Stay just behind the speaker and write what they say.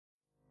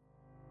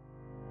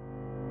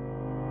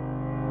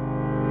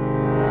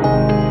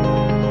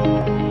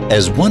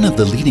As one of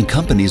the leading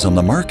companies on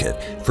the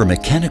market for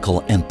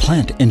mechanical and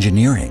plant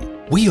engineering,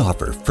 we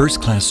offer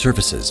first-class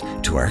services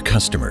to our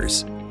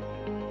customers.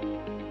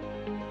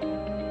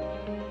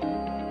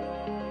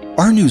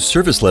 Our new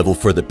service level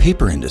for the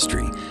paper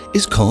industry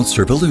is called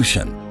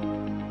Servolution.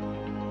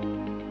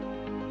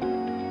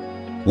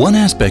 One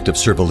aspect of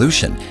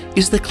Servolution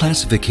is the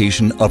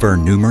classification of our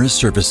numerous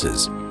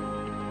services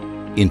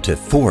into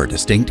 4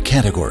 distinct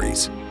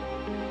categories.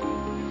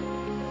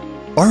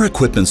 Our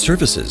equipment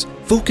services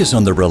focus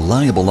on the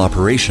reliable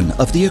operation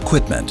of the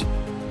equipment.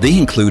 They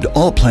include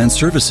all plant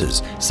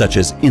services such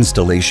as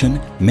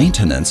installation,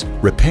 maintenance,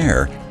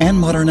 repair, and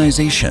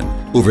modernization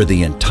over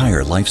the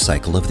entire life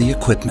cycle of the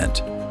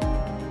equipment.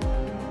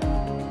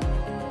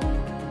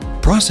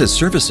 Process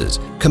Services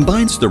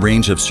combines the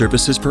range of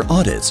services for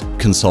audits,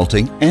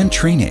 consulting, and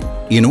training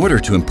in order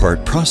to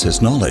impart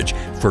process knowledge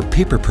for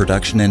paper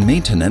production and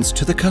maintenance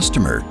to the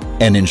customer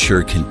and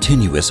ensure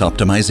continuous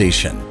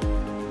optimization.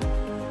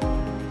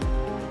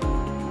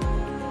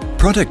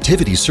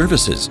 Productivity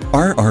Services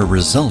are our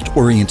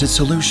result-oriented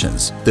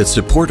solutions that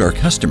support our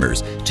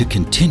customers to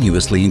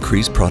continuously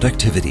increase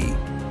productivity.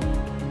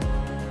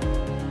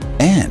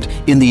 And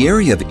in the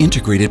area of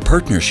integrated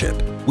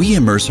partnership, we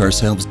immerse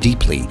ourselves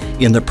deeply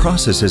in the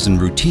processes and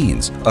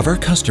routines of our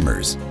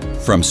customers.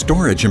 From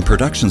storage and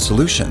production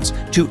solutions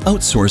to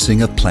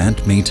outsourcing of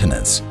plant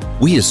maintenance,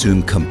 we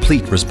assume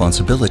complete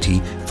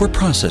responsibility for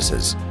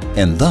processes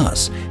and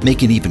thus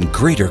make an even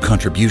greater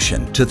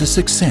contribution to the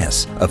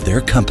success of their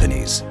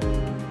companies.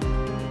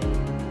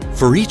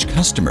 For each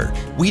customer,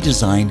 we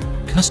design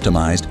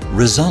customized,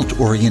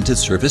 result-oriented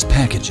service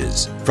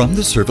packages from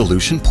the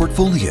Servolution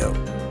portfolio.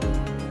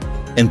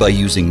 And by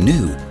using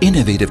new,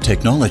 innovative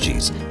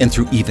technologies and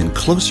through even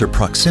closer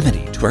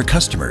proximity to our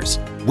customers,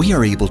 we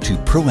are able to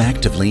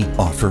proactively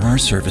offer our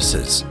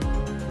services.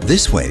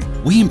 This way,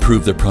 we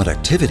improve the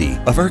productivity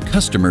of our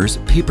customers'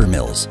 paper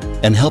mills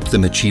and help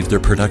them achieve their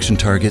production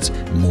targets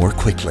more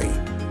quickly.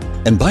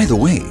 And by the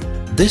way,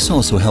 this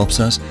also helps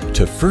us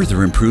to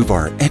further improve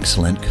our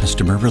excellent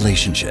customer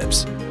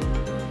relationships.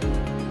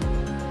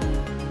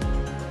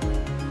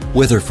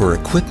 Whether for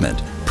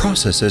equipment,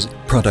 processes,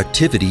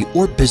 productivity,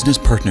 or business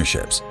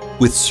partnerships,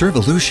 with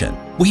Servolution,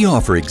 we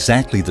offer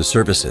exactly the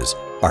services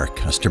our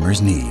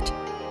customers need.